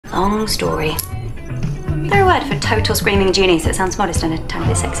Long story. They're a word for total screaming genie, so it sounds modest and a tiny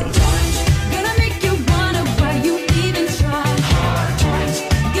bit sexy.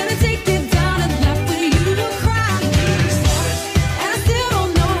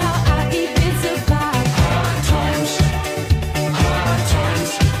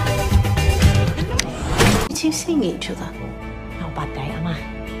 You two seeing each other? Not a bad date, am I?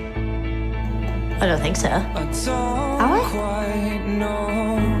 I don't think so. Are we?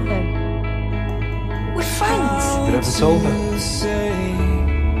 We're friends. You never told her.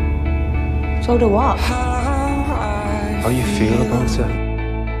 Told her what? How you feel about her?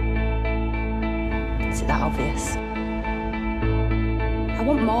 Is it that obvious? I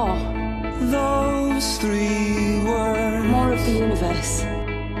want more. Those 3 words More of the universe.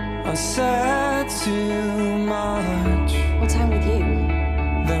 are said too much. What's wrong with you?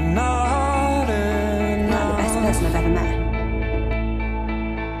 They're not You're not the best person I've ever met.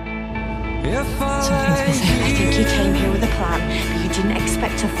 If I think you came here with a plan, but you didn't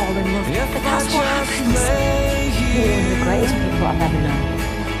expect to fall in love. But that's what happens. You're one of the greatest people I've ever known.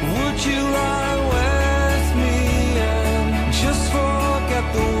 Would you lie with me and just forget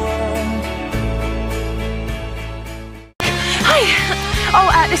the world? Hi! Oh,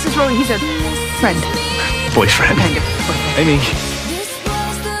 this is Rory. He's a friend. Boyfriend. Kind of boyfriend. Amy. This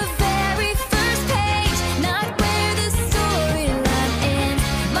was the very first page, not where the storyline ends.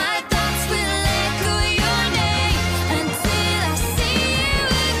 My thoughts will echo your name until I see you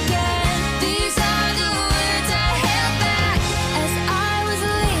again. These are the words I held back as I was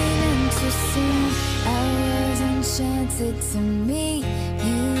leaving too soon. I was enchanted to meet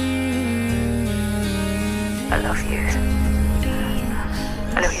you. I love you.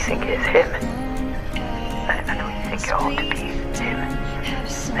 I know you think it's him. I know you think it ought to be him.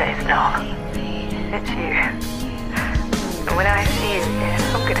 But it's not. It's you. And when I see you again,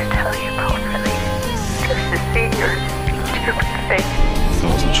 I'm going to tell you properly. Just to see your stupid face. I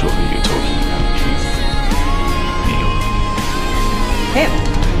wasn't sure who you were talking about. Neil. Him?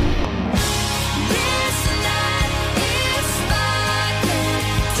 This night is sparkling,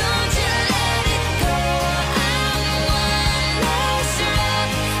 don't you let it go. I'm one last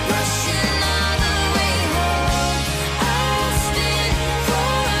wreck, rushing all the way home. I'll stay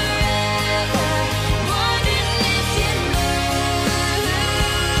forever, wondering if you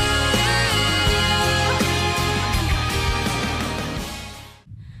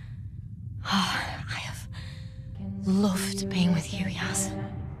Oh, I have loved being with you, Yas.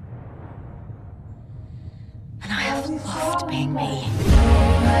 And I have loved being me.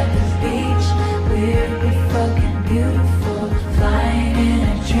 At the beach, weirdly fucking beautiful. Flying in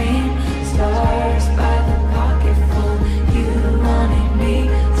a dream, stars by the pocketful. You wanting me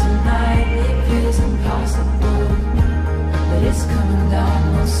tonight, feels impossible. But it's coming down,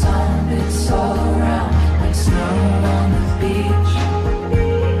 no sun, it's all around. Like snow on the beach.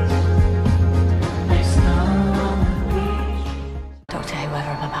 Like snow on the beach. Doctor,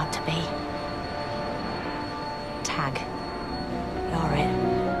 whoever I'm about to be. Tag. You're it.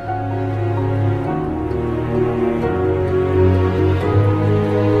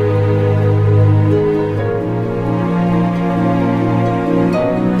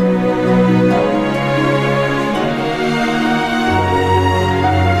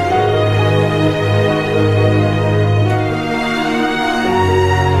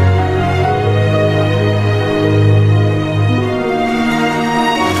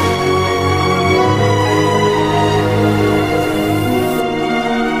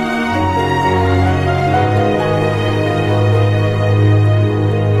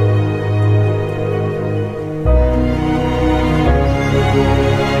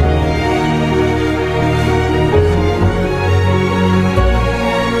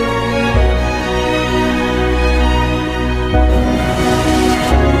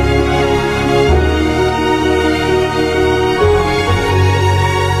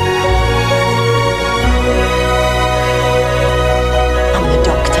 I'm the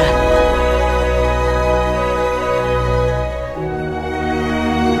doctor.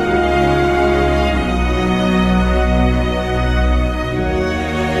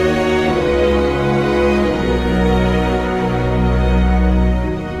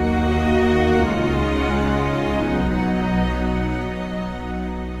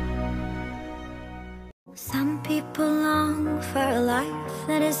 Some people long for a life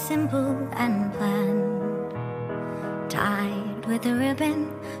that is simple and planned, tied with a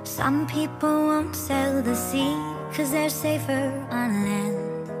ribbon. Some people won't sail the sea, 'cause they're safer on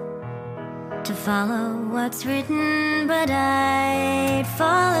land. To follow what's written, but I'd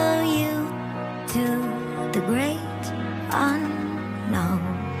follow you to the great unknown.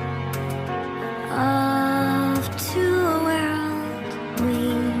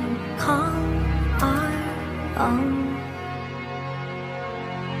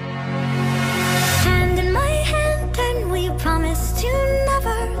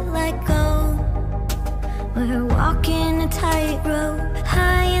 We're walking a tightrope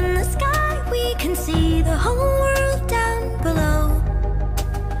high in the sky. We can see the whole world down below.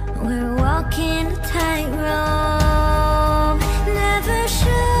 We're walking a tightrope. Never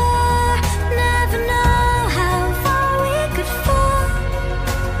sure, never know how far we could fall.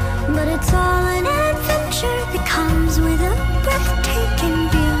 But it's all an adventure that comes with a breathtaking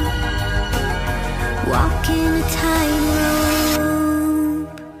view. Walking a tightrope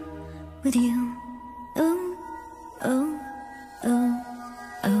with you. Ooh, oh, oh,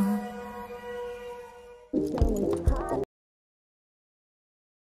 oh.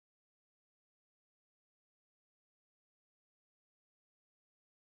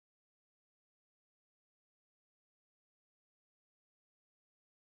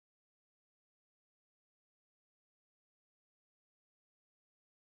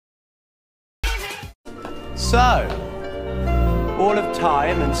 So, all of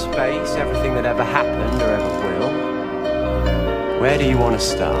time and space, everything that ever happened or ever will, where do you want to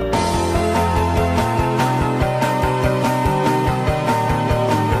start?